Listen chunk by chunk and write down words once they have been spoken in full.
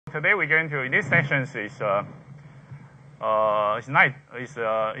Today we're going to, in this section, is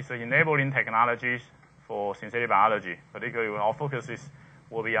enabling technologies for synthetic biology. Particularly, our focus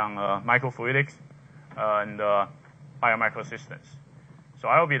will be on microfluidics and biomicrosystems. So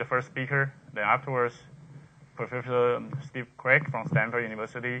I will be the first speaker. Then afterwards, Professor Steve Craig from Stanford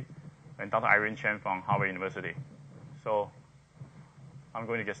University and Dr. Irene Chen from Harvard University. So I'm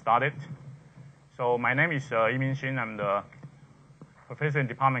going to get started. So my name is Yimin Xin. I'm the professor in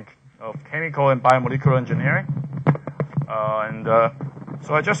the Department of Chemical and Biomolecular Engineering.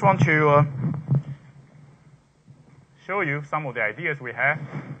 So I just want to show you some of the ideas we have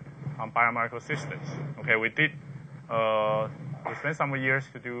on biomicrosystems. Okay, we spent some years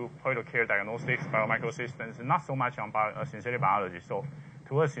to do point-of-care diagnostics, biomicrosystems, and not so much on synthetic biology. So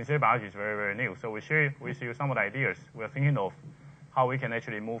to us, synthetic biology is very, very new. So we share with you some of the ideas we're thinking of how we can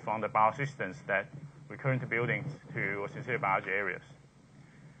actually move from the biosystems that we're currently building to synthetic biology areas.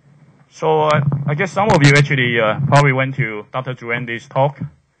 So I guess some of you actually probably went to Dr. Zhu Andy's talk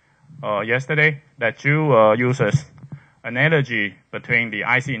yesterday that Zhu uses analogy between the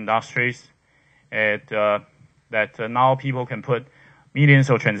IC industries and that now people can put millions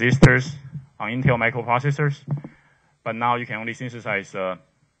of transistors on Intel microprocessors, but now you can only synthesize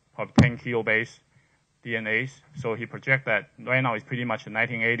probably 10 kilobase DNAs. So he projects that right now it's pretty much the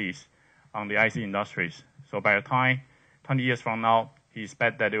 1980s on the IC industries. So by the time 20 years from now, he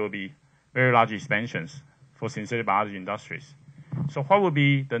expects that there will be very large expansions for synthetic biology industries. So what will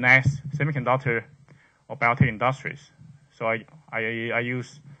be the next semiconductor or biotech industries? So I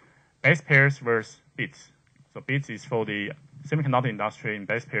use base pairs versus bits. So bits is for the semiconductor industry and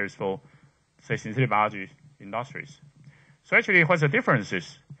base pairs for, say, synthetic biology industries. So actually, what's the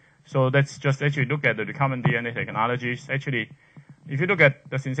differences? So let's just actually look at the recombinant DNA technologies. Actually, if you look at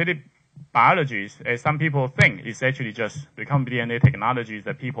the synthetic biologies, as some people think, it's actually just recombinant DNA technologies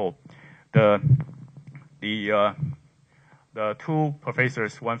that people, the two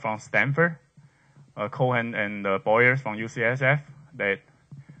professors, one from Stanford, Cohen and Boyer from UCSF, that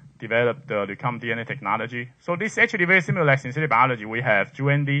developed the recombinant DNA technology. So this is actually very similar like synthetic biology. We have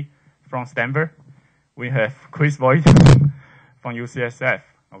Zhu Andy from Stanford. We have Chris Voigt from UCSF.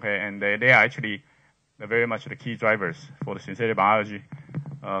 Okay, and they are actually very much the key drivers for the synthetic biology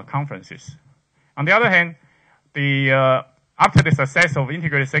conferences. On the other hand, after the success of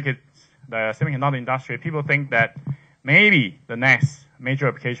integrated circuits, the semiconductor industry, people think that maybe the next major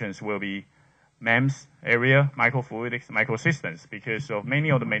applications will be MEMS area, microfluidics, microsystems, because of many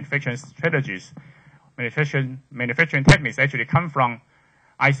of the manufacturing strategies, manufacturing techniques actually come from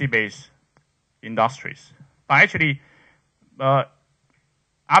IC-based industries. But actually, but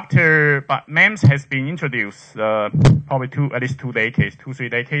MEMS has been introduced probably at least 3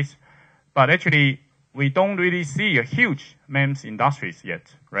 decades. But actually, we don't really see a huge MEMS industries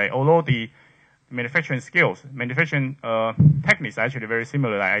yet, right? Although the manufacturing skills, manufacturing techniques are actually very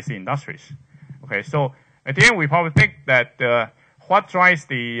similar to IC industries. Okay, so at the end, we probably think that what drives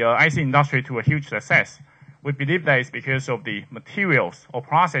the IC industry to a huge success, we believe that is because of the materials or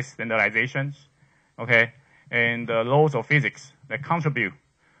process standardizations, okay, and the laws of physics that contribute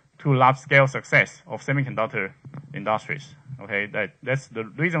to large-scale success of semiconductor industries. Okay, that's the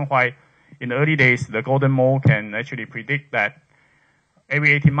reason why in the early days, the Golden Mold can actually predict that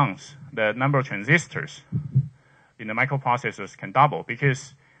every 18 months, the number of transistors in the microprocessors can double,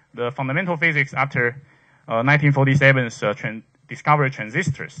 because the fundamental physics after 1947's discovery of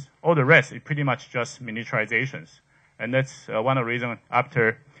transistors, all the rest is pretty much just miniaturizations. And that's one of the reasons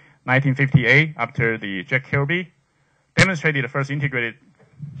after 1958, after the Jack Kirby demonstrated the first integrated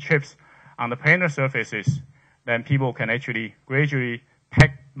chips on the planar surfaces, then people can actually gradually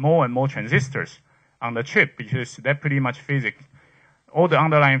pack more and more transistors on the chip, because that pretty much physics, all the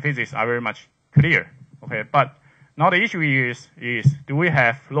underlying physics are very much clear. Okay, but now the issue is do we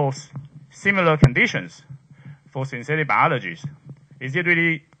have those similar conditions for synthetic biologies? Is it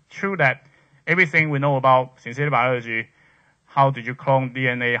really true that everything we know about synthetic biology, how did you clone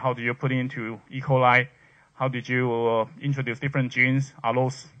DNA, how do you put it into E. coli, how did you introduce different genes, are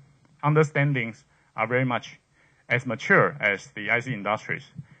those understandings are very much as mature as the IC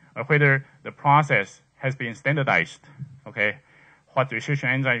industries? Whether the process has been standardized, okay, what restriction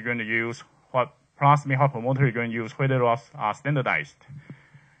enzyme you're going to use, what plasmid, what promoter you're going to use, whether those are standardized.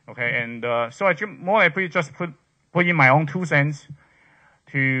 Okay, and so I more likely just put in my own 2 cents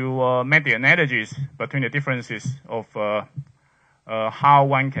to make the analogies between the differences of how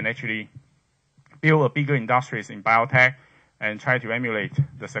one can actually build a bigger industries in biotech and try to emulate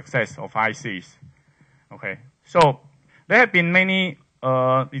the success of ICs. Okay, so there have been many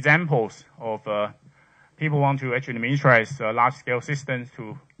examples of people want to actually miniaturize large-scale systems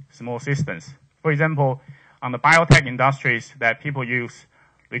to small systems. For example, on the biotech industries that people use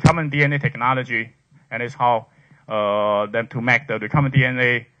recombinant DNA technology, and it's how them to make the recombinant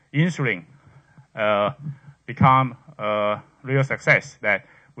DNA insulin become a real success, that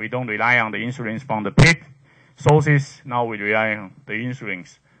we don't rely on the insulins from the pig sources. Now we rely on the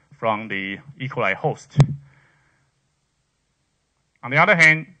insulins from the E. coli host. On the other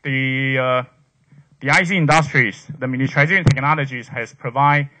hand, the IC industries, the miniaturization technologies has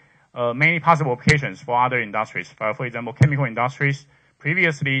provide many possible applications for other industries. For example, chemical industries.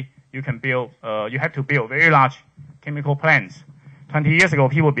 Previously, you can build, you have to build very large chemical plants. 20 years ago,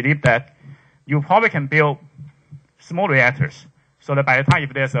 people believed that you probably can build small reactors, so that by the time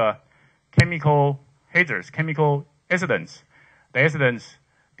if there's a chemical hazards, chemical accidents, the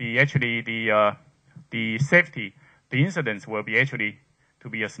safety, the incidents will be actually to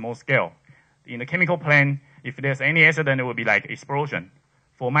be a small scale. In the chemical plant, if there's any accident, it will be like explosion.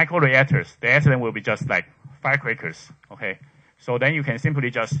 For microreactors, the accident will be just like firecrackers, okay? So then you can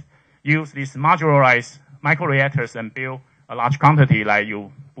simply just use these modularized microreactors and build a large quantity like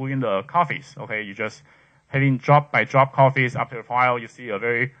you put in the coffees, okay? You just having drop by drop coffees. After a while, you see a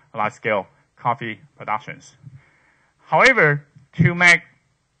very large scale coffee productions. However, to make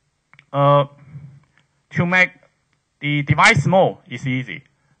the device small is easy,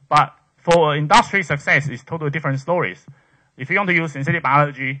 but for industry success, it's totally different stories. If you want to use synthetic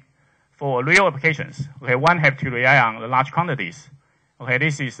biology for real applications, okay, one have to rely on the large quantities. Okay,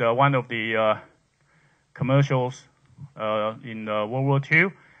 this is one of the commercials in World War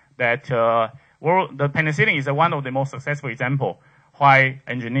II that the penicillin is one of the most successful example why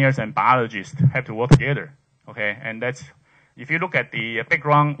engineers and biologists have to work together. Okay, and that's, if you look at the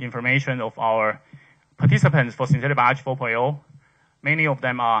background information of our participants for Synthetic Biology 4.0, many of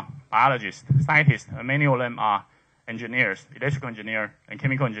them are biologists, scientists, and many of them are engineers, electrical engineers and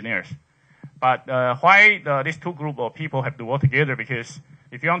chemical engineers. But why these two groups of people have to work together? Because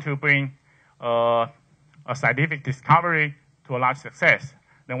if you want to bring a scientific discovery to a large success,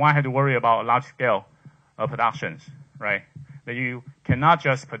 then one has to worry about large-scale productions, right? That you cannot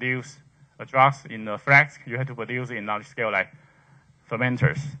just produce drugs in a flask, you have to produce it in large scale like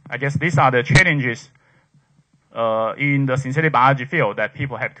fermenters. I guess these are the challenges in the synthetic biology field that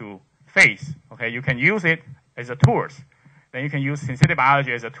people have to face. Okay, you can use it as a tools. Then you can use synthetic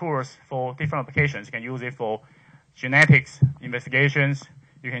biology as a tools for different applications. You can use it for genetics investigations.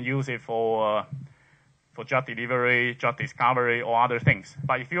 You can use it for drug delivery, drug discovery, or other things.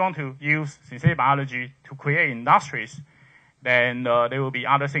 But if you want to use synthetic biology to create industries, then there will be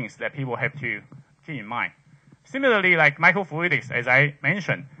other things that people have to keep in mind. Similarly, like microfluidics, as I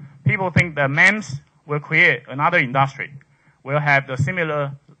mentioned, people think that MEMS will create another industry, will have the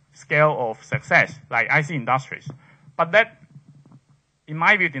similar scale of success like IC industries. But that, in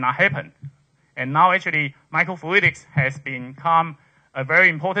my view, did not happen. And now actually, microfluidics has become a very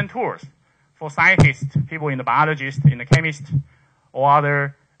important tool for scientists, people in the biologists, in the chemists, or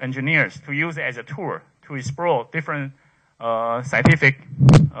other engineers to use it as a tool to explore different scientific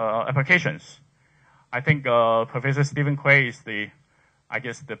applications. I think Professor Stephen Quay is the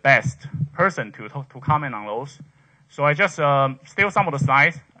best person to comment on those. So I just steal some of the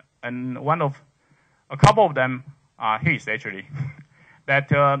slides, and a couple of them are his actually.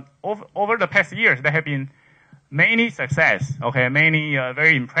 That over the past years, there have been many success, okay, many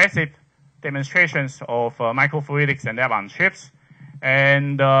very impressive demonstrations of microfluidics and lab on chips,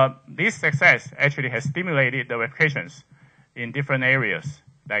 and this success actually has stimulated the applications in different areas.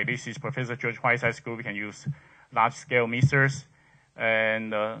 Like this is Professor George Whiteside's group. We can use large-scale mixers,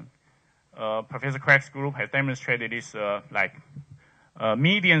 and Professor Craig's group has demonstrated this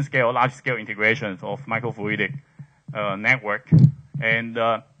medium-scale, large-scale integrations of microfluidic network. And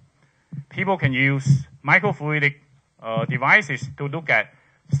people can use microfluidic devices to look at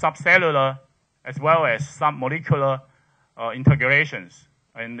subcellular as well as submolecular integrations.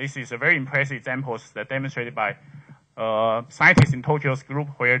 And this is a very impressive examples that demonstrated by scientists in Tokyo's group,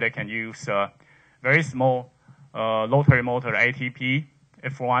 where they can use very small rotary motor ATP,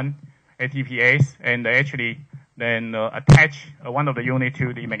 F1, ATPase, and they actually then attach one of the units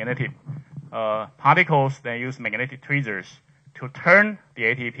to the magnetic particles, then use magnetic tweezers to turn the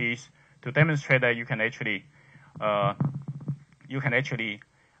ATPs to demonstrate that you can actually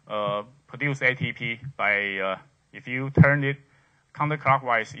produce ATP by if you turn it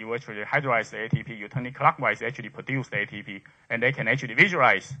counterclockwise, you actually hydrolyze the ATP. You turn it clockwise, you actually produce the ATP, and they can actually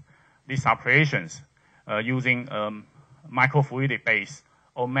visualize these operations using microfluidic-based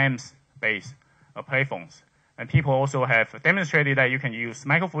or MEMS-based platforms. And people also have demonstrated that you can use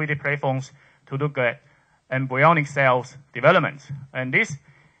microfluidic platforms to look at embryonic cells development. And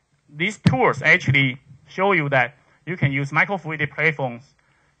these tools actually show you that you can use microfluidic platforms.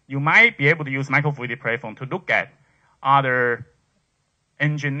 You might be able to use microfluidic platform to look at other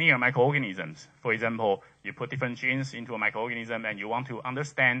engineer microorganisms. For example, you put different genes into a microorganism and you want to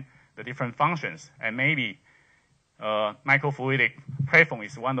understand the different functions. And maybe microfluidic platform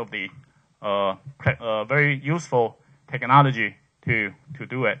is one of the very useful technology to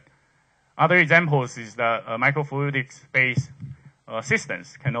do it. Other examples is that microfluidics-based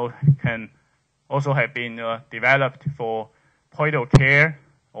systems can also have been developed for point of care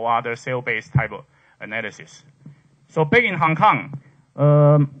or other cell-based type of analysis. So back in Hong Kong,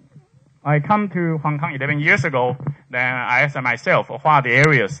 I come to Hong Kong 11 years ago. Then I asked myself what are the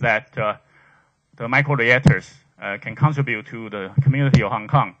areas that the microreactors can contribute to the community of Hong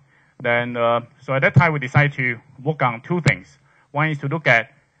Kong. Then, so at that time we decided to work on two things. One is to look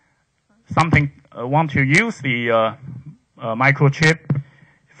at something, want to use the microchip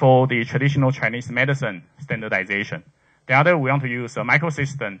for the traditional Chinese medicine standardization. The other, we want to use a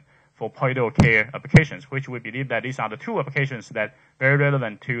microsystem for point of care applications, which we believe that these are the two applications that are very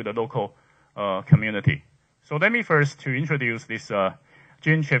relevant to the local community. So let me first to introduce this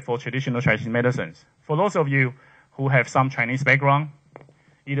gene chip for traditional Chinese medicines. For those of you who have some Chinese background,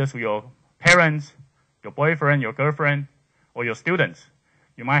 either through your parents, your boyfriend, your girlfriend, or your students,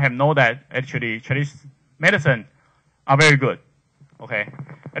 you might have known that actually Chinese medicine are very good. Okay,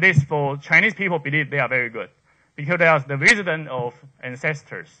 at least for Chinese people believe they are very good because they are the wisdom of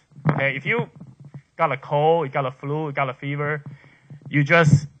ancestors. Okay, if you got a cold, you got a flu, you got a fever, you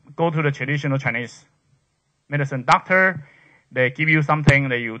just go to the traditional Chinese medicine doctor. They give you something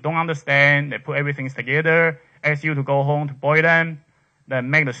that you don't understand. They put everything together, ask you to go home to boil them, then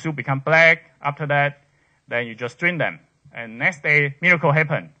make the soup become black. After that, then you just drink them. And next day, miracle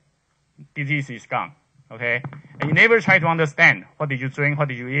happened. Disease is gone. Okay? And you never try to understand what did you drink, what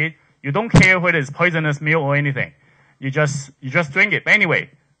did you eat. You don't care whether it's poisonous meal or anything. You just drink it. But anyway,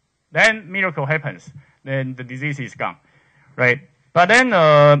 then miracle happens. Then the disease is gone. Right? But then,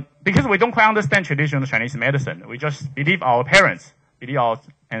 because we don't quite understand traditional Chinese medicine, we just believe our parents, believe our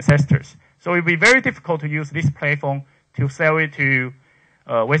ancestors. So it will be very difficult to use this platform to sell it to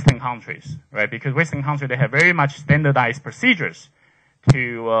Western countries, right? Because Western countries, they have very much standardized procedures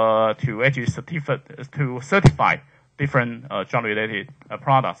to actually certify different drug-related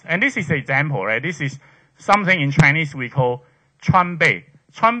products. And this is an example, right? This is something in Chinese we call chuan bei.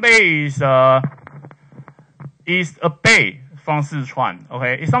 Chuan bei is a bei from Sichuan.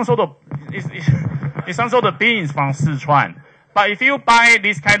 Okay, it's some sort of beans from Sichuan. But if you buy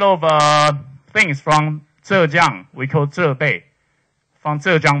this kind of things from Zhejiang, we call zhebei, from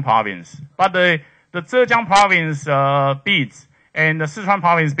Zhejiang province. But the Zhejiang province beads and the Sichuan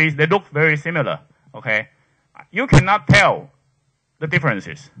province beads, they look very similar. Okay, you cannot tell the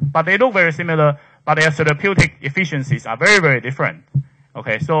differences, but they look very similar. But their therapeutic efficiencies are very, very different.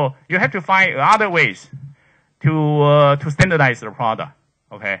 Okay, so you have to find other ways to standardize the product.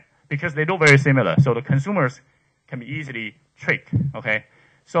 Okay, because they look very similar, so the consumers can be easily tricked. Okay,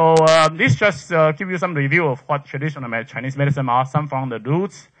 so this just give you some review of what traditional Chinese medicine are. Some from the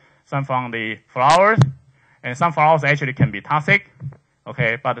roots, some from the flowers, and some flowers actually can be toxic.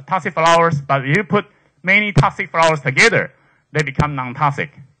 Okay, but the toxic flowers, but if you put many toxic flowers together, they become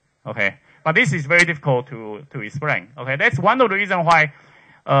non-toxic. Okay, but this is very difficult to explain. Okay, that's one of the reasons why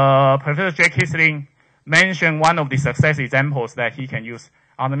Professor Jack Kisling mentioned one of the success examples that he can use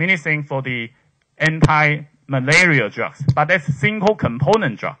on the medicine for the anti-malaria drugs. But that's a single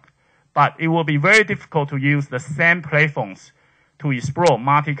component drug. But it will be very difficult to use the same platforms to explore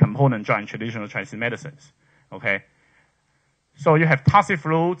multi-component drug in traditional Chinese medicines. Okay, so you have toxic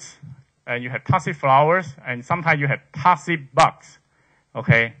fruits, and you have toxic flowers, and sometimes you have toxic bugs.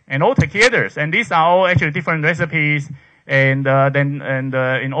 Okay, and all together, and these are all actually different recipes. And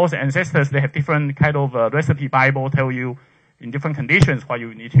in all the ancestors, they have different kind of recipe Bible tell you in different conditions what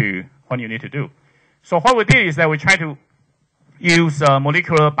you need to do. So what we did is that we try to use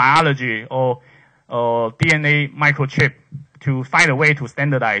molecular biology or DNA microchip to find a way to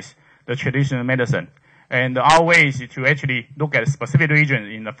standardize the traditional medicine. And our way is to actually look at a specific region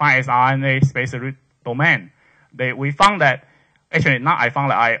in the 5S RNA space domain. We found that, actually not I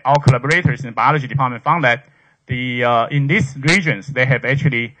found that, our collaborators in the biology department found that in these regions, they have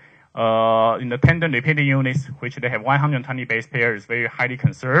actually, in the tandem repeating units, which they have 120 base pairs, very highly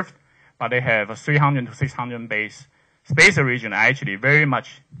conserved, but they have 300 to 600 base spacer region are actually very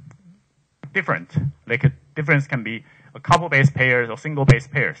much different. Like a difference can be a couple base pairs or single base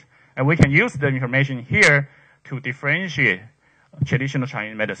pairs. And we can use the information here to differentiate traditional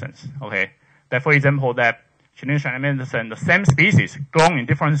Chinese medicines, okay? that, for example, that traditional medicine, the same species grown in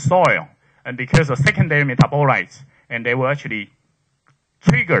different soil, and because of secondary metabolites, and they will actually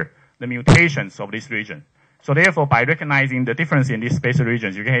trigger the mutations of this region. So therefore, by recognizing the difference in these spatial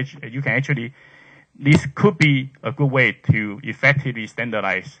regions, you can actually, this could be a good way to effectively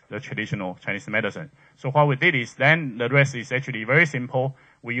standardize the traditional Chinese medicine. So what we did is then the rest is actually very simple.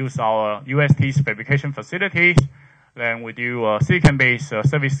 We use our UST's fabrication facilities. Then we do silicon-based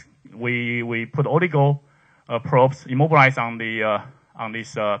service. We put oligo probes immobilized on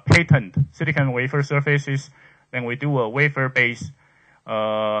these patent silicon wafer surfaces. Then we do a wafer-based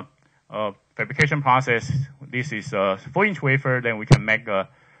fabrication process. This is a 4-inch wafer. Then we can make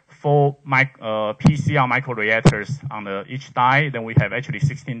 4 PCR microreactors on each die. Then we have actually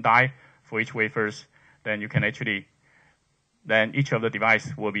 16 die for each wafers. Then you can actually, then each of the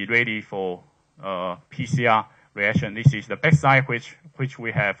device will be ready for PCR reaction. This is the back side, which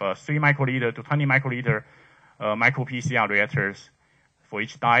we have 3 microliter to 20 microliter micro PCR reactors for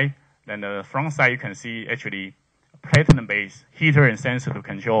each die. Then the front side, you can see actually platinum-based heater and sensor to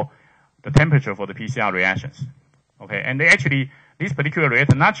control the temperature for the PCR reactions. Okay, and they actually, this particular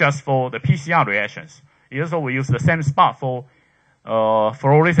reactor, not just for the PCR reactions, it also will use the same spot for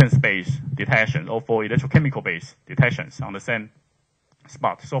fluorescence-based detection or for electrochemical-based detections on the same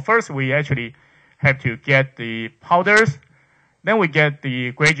spot. So first, we actually have to get the powders. Then we get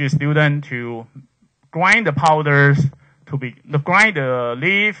the graduate student to grind the powders grind the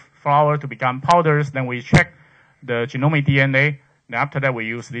leaf flower to become powders. Then we check the genomic DNA. Then after that, we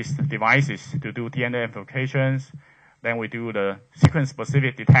use these devices to do DNA amplifications. Then we do the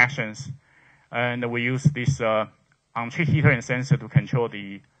sequence-specific detections. And we use this on-chip heater and sensor to control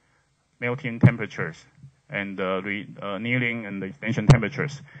the melting temperatures and the annealing and the extension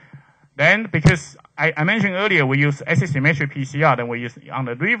temperatures. Then, because I mentioned earlier, we use acid symmetric PCR. Then we use, on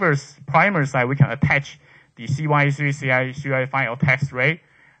the reverse primer side, we can attach the CY3, CY5 or text ray.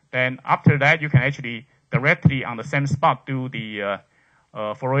 Then after that, you can actually directly on the same spot do the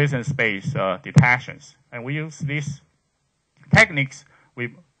fluorescence-based detections. And we use these techniques.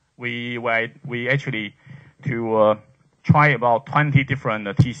 We actually to try about 20 different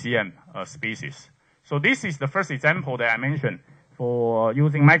TCM species. So this is the first example that I mentioned for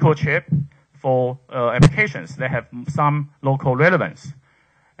using microchip for applications that have some local relevance.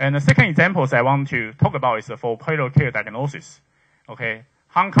 And the second example I want to talk about is for point of care diagnosis. Okay,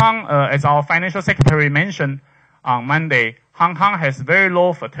 Hong Kong, as our financial secretary mentioned on Monday, Hong Kong has very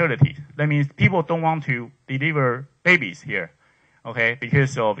low fertility. That means people don't want to deliver babies here. Okay,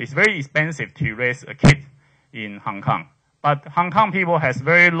 because it's very expensive to raise a kid in Hong Kong. But Hong Kong people has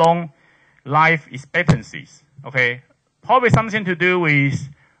very long life expectancies. Okay, probably something to do with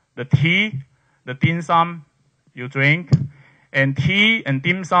the tea, the dim sum you drink, and tea and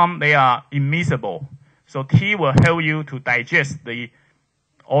dim sum, they are immiscible. So tea will help you to digest the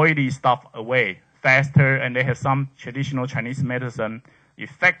oily stuff away faster, and they have some traditional Chinese medicine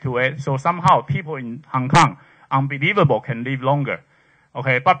effect to it. So somehow people in Hong Kong, unbelievable, can live longer.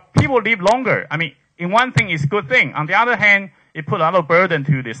 Okay, but people live longer. I mean, in one thing, it's a good thing. On the other hand, it put a lot of burden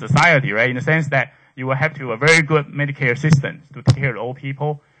to the society, right? In the sense that you will have to have a very good Medicare system to take care of old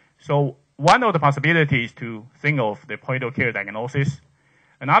people. So one of the possibilities to think of the point of care diagnosis.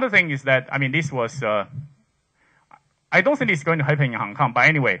 Another thing is that, I mean, this was, I don't think it's going to happen in Hong Kong, but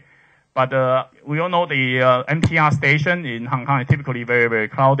anyway. But we all know the MTR station in Hong Kong is typically very, very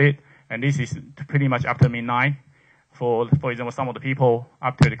crowded. And this is pretty much after midnight. For example, some of the people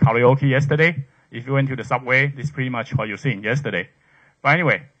after the karaoke yesterday, if you went to the subway, this is pretty much what you're seeing yesterday. But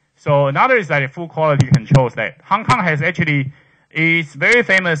anyway, so another is that full quality controls that Hong Kong has actually, is very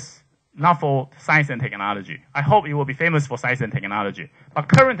famous not for science and technology. I hope it will be famous for science and technology. But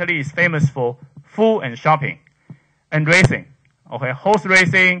currently it's famous for food and shopping and racing. Okay, horse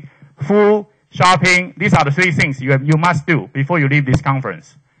racing, food, shopping, these are the 3 things you must do before you leave this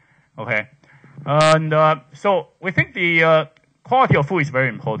conference. Okay, and so we think the quality of food is very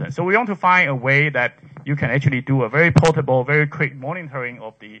important. So we want to find a way that you can actually do a very portable, very quick monitoring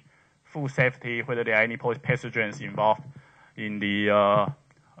of the food safety, whether there are any pathogens involved in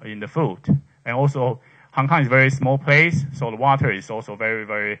the food. And also, Hong Kong is a very small place, so the water is also very,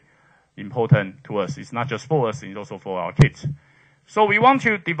 very important to us. It's not just for us, it's also for our kids. So we want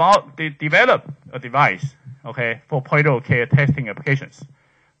to develop a device, okay, for point of care testing applications.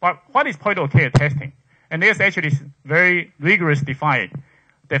 But what is point of care testing? And there's actually very rigorous defined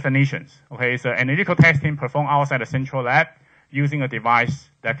definitions. Okay, so analytical testing performed outside a central lab using a device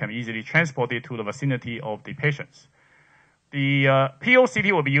that can easily transport it to the vicinity of the patients. The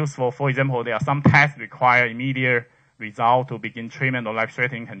POCT will be useful. For example, there are some tests require immediate result to begin treatment or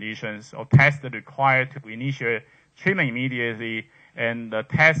life-threatening conditions, or tests required to initiate treatment immediately, and the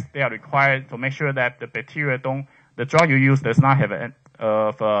tests they are required to make sure that the bacteria the drug you use does not have a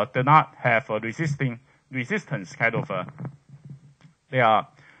resistance kind of. They are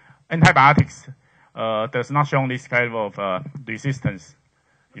antibiotics does not show this kind of resistance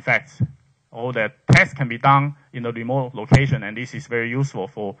effects. All the tests can be done in a remote location, and this is very useful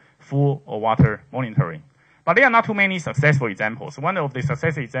for food or water monitoring. But there are not too many successful examples. One of the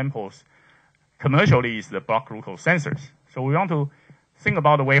successful examples commercially is the blood glucose sensors. So we want to think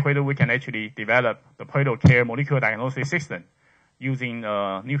about the way whether we can actually develop the point-of-care molecular diagnostic system using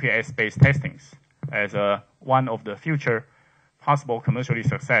nucleic acid-based testings as one of the future possible commercially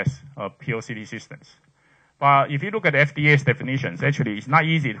success of POCT systems. But if you look at the FDA's definitions, actually it's not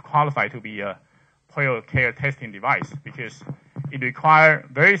easy to qualify to be a point-of-care testing device because it requires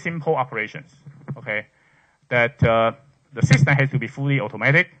very simple operations, okay? That the system has to be fully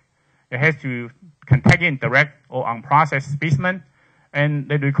automatic. It has to can take in direct or unprocessed specimen, and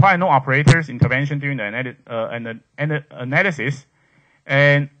they require no operator's intervention during the analysis.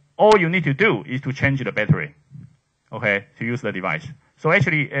 And all you need to do is to change the battery, okay, to use the device. So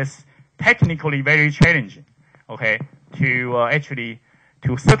actually, it's technically very challenging, okay, to actually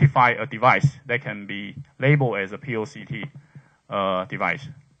to certify a device that can be labeled as a POCT device.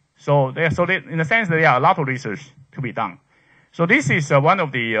 So in a sense, there are a lot of research to be done. So this is one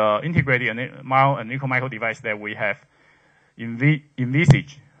of the integrated mild and micro device that we have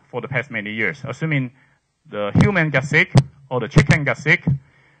envisaged for the past many years, assuming the human got sick or the chicken got sick.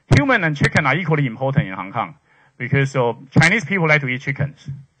 Human and chicken are equally important in Hong Kong because Chinese people like to eat chickens.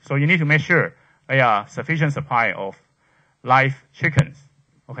 So you need to make sure there are sufficient supply of live chickens,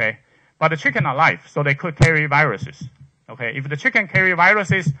 okay? But the chicken are live, so they could carry viruses, okay? If the chicken carry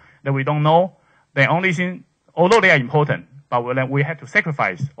viruses that we don't know, then only thing, although they are important, but then we had to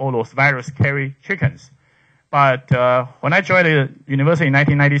sacrifice all those virus-carry chickens. But when I joined the university in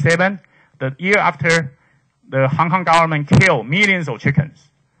 1997, the year after, the Hong Kong government killed millions of chickens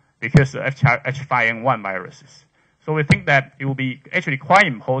because of H5N1 viruses. So we think that it will be actually quite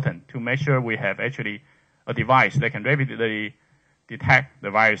important to make sure we have actually a device that can rapidly detect the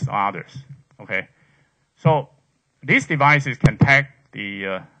virus or others. Okay, so these devices can tag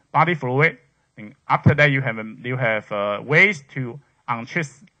the body fluid. And after that, you have ways to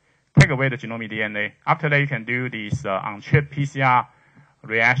take away the genomic DNA. After that, you can do these on-chip PCR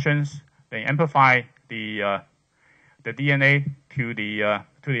reactions. Then amplify the DNA to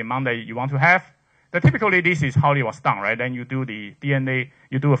the amount that you want to have. But typically, this is how it was done, right? Then you do the DNA,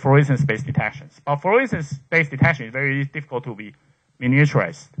 you do a fluorescence-based detections. But fluorescence-based detection is very difficult to be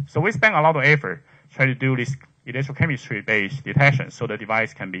miniaturized. So we spend a lot of effort trying to do this electrochemistry-based detection so the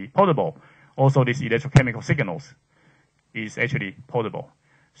device can be portable. Also, these electrochemical signals is actually portable.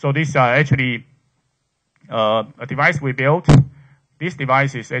 So this actually a device we built. This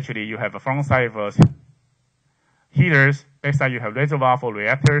device is actually, you have a front side of heaters, back side you have reservoir for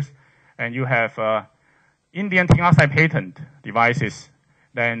reactors, and you have Indian tin oxide patent devices.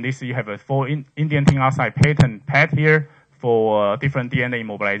 Then this you have a full Indian tin oxide patent pad here for different DNA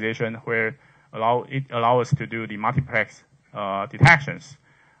immobilization, where allow us to do the multiplex detections.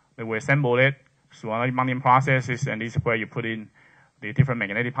 Then we assemble it through another mounting processes, and this is where you put in the different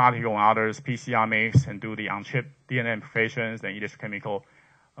magnetic particle and others, PCR mix, and do the on-chip DNA amplifications and electrochemical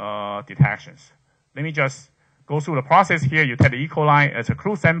detections. Let me just go through the process here. You take the E. coli as a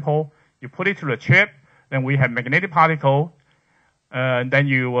crude sample, you put it to the chip, then we have magnetic particle, then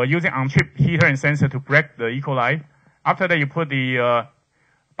you are using on-chip heater and sensor to break the E. coli. After that, you put the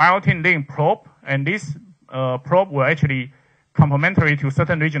biotin link probe, and this probe will actually complementary to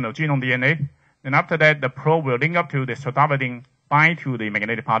certain region of genome DNA. And after that, the probe will link up to the strobodin, bind to the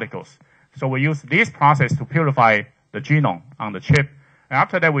magnetic particles. So we use this process to purify the genome on the chip. And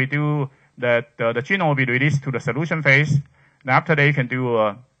after that, we do the genome will be released to the solution phase. And after that, you can do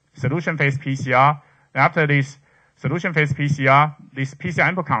a solution phase PCR. And after this solution phase PCR, these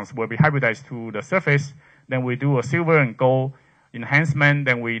PCR amplicons will be hybridized to the surface. Then we do a silver and gold enhancement.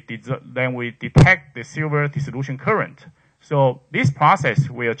 Then we detect the silver dissolution current. So this process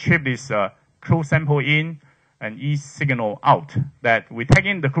will achieve this crude sample in and E signal out. That we take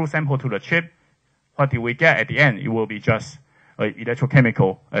in the crude sample to the chip. What do we get at the end? It will be just an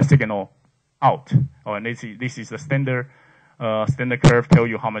electrochemical signal out. And this is a standard curve, tell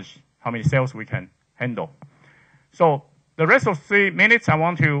you how many cells we can handle. So the rest of 3 minutes, I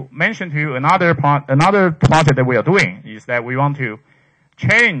want to mention to you another project that we are doing is that we want to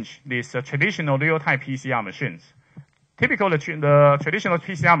change these traditional real-time PCR machines. Typically, the traditional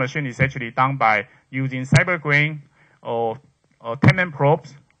PCR machine is actually done by using cybergrain or 10-man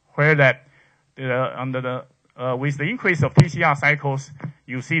probes, where that with the increase of PCR cycles,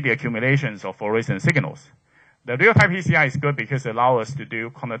 you see the accumulations of fluorescent signals. The real-time PCR is good because it allows us to do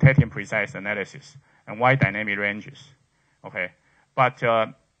quantitative precise analysis and wide dynamic ranges. Okay, but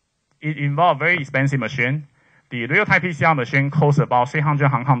it involves very expensive machine. The real-time PCR machine costs about 300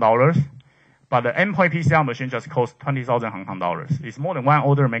 Hong Kong dollars, but the endpoint PCR machine just costs 20,000 Hong Kong dollars. It's more than one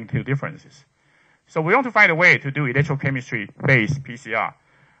order of magnitude differences. So we want to find a way to do electrochemistry-based PCR.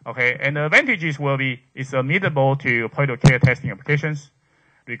 Okay, and the advantages will be it's amenable to point-of-care testing applications,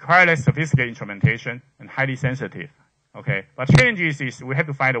 require less sophisticated instrumentation, and highly sensitive. Okay, but challenges is we have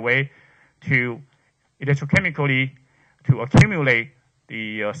to find a way to electrochemically to accumulate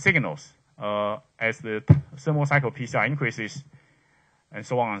the signals as the thermal cycle PCR increases, and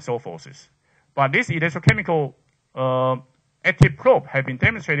so on and so forth. But this electrochemical active probe have been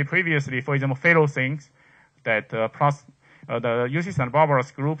demonstrated previously. For example, ferrothings that the UC Santa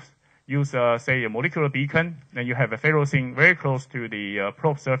Barbara's groups use, say, a molecular beacon. Then you have a ferrothing very close to the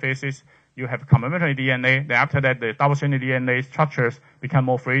probe surfaces. You have complementary DNA. Then after that, the double-stranded DNA structures become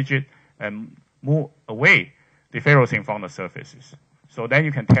more frigid and move away the ferrothing from the surfaces. So then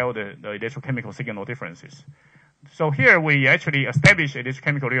you can tell the electrochemical signal differences. So here we actually establish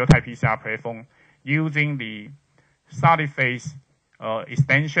electrochemical real-time PCR platform using the solid phase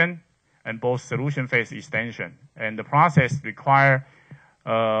extension and both solution phase extension. And the process require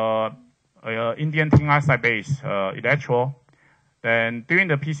Indian tin oxide based electrode. Then during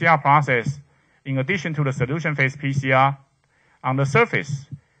the PCR process, in addition to the solution phase PCR, on the surface,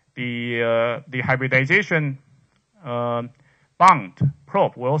 the hybridization bond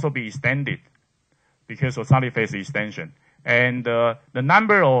probe will also be extended because of solid phase extension. And the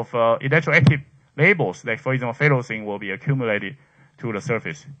number of electroactive labels, like for example, ferrothing, will be accumulated to the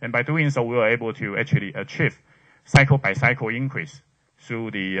surface. And by doing so, we are able to actually achieve cycle by cycle increase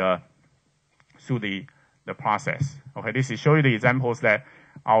through the process. Okay, this is showing the examples that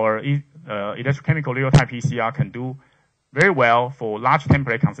our electrochemical real-time PCR can do very well for large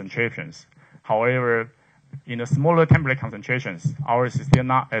temperature concentrations. However, in the smaller temperature concentrations, ours is still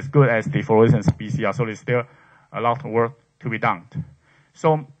not as good as the fluorescence PCR, so there's still a lot of work to be done.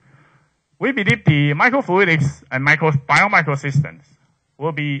 So we believe the microfluidics and biomicrosystems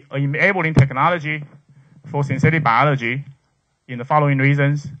will be enabling technology for synthetic biology in the following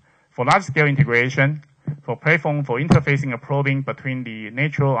reasons: for large-scale integration, for platform for interfacing and probing between the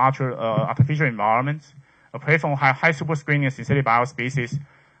natural artificial environments, a platform for high super screening of synthetic biospecies,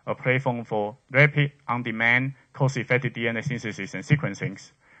 a platform for rapid, on-demand, cost-effective DNA synthesis and sequencing.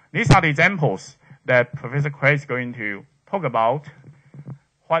 These are the examples that Professor Craig is going to talk about,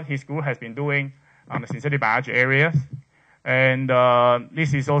 what his group has been doing on the synthetic biology areas. And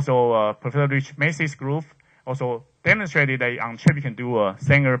this is also Professor Rich Macy's group, also demonstrated that on chip you can do a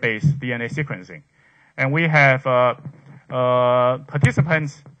Sanger-based DNA sequencing. And we have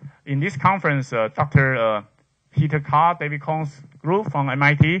participants in this conference, Dr. Peter Carr, David Cohn's group from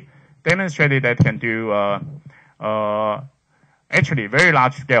MIT, demonstrated that can do actually very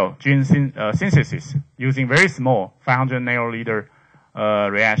large-scale gene synthesis using very small 500 nanoliter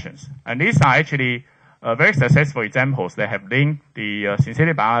reactions. And these are actually very successful examples that have linked the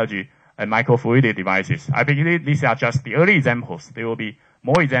synthetic biology and microfluidic devices. I believe these are just the early examples. There will be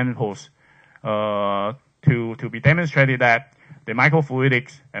more examples to be demonstrated that the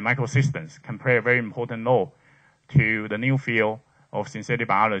microfluidics and microsystems can play a very important role to the new field of synthetic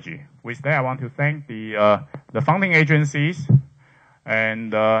biology. With that, I want to thank the funding agencies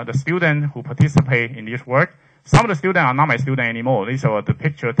and the students who participate in this work. Some of the students are not my students anymore. These are the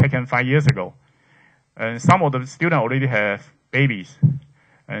pictures taken 5 years ago. And some of the students already have babies.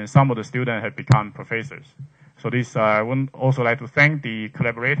 And some of the students have become professors. So this, I would also like to thank the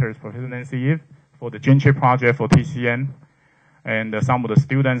collaborators, Professor Nancy Yip, for the GenChip project for TCM, and some of the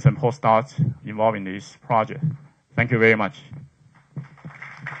students and postdocs involved in this project. Thank you very much.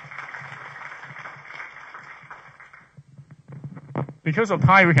 Because of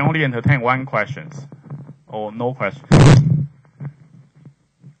time, we can only entertain one question, or no questions.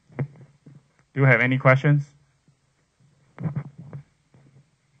 Do you have any questions?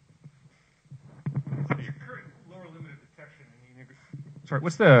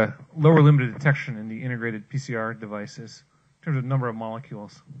 What's the lower limit of detection in the integrated PCR devices in terms of number of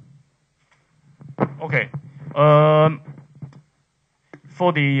molecules? Okay. For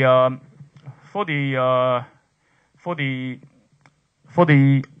the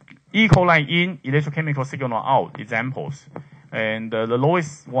E. coli in electrochemical signal out examples, and the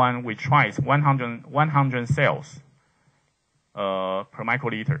lowest one we try is 100 cells per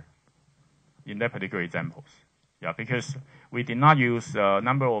microliter in that particular examples. Yeah, because we did not use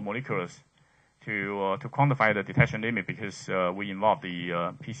number of molecules to quantify the detection limit because we involve the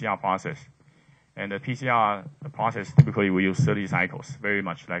PCR process. And the PCR process, typically we use 30 cycles, very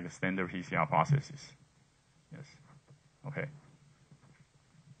much like standard PCR processes. Yes. Okay.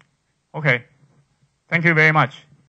 Okay. Thank you very much.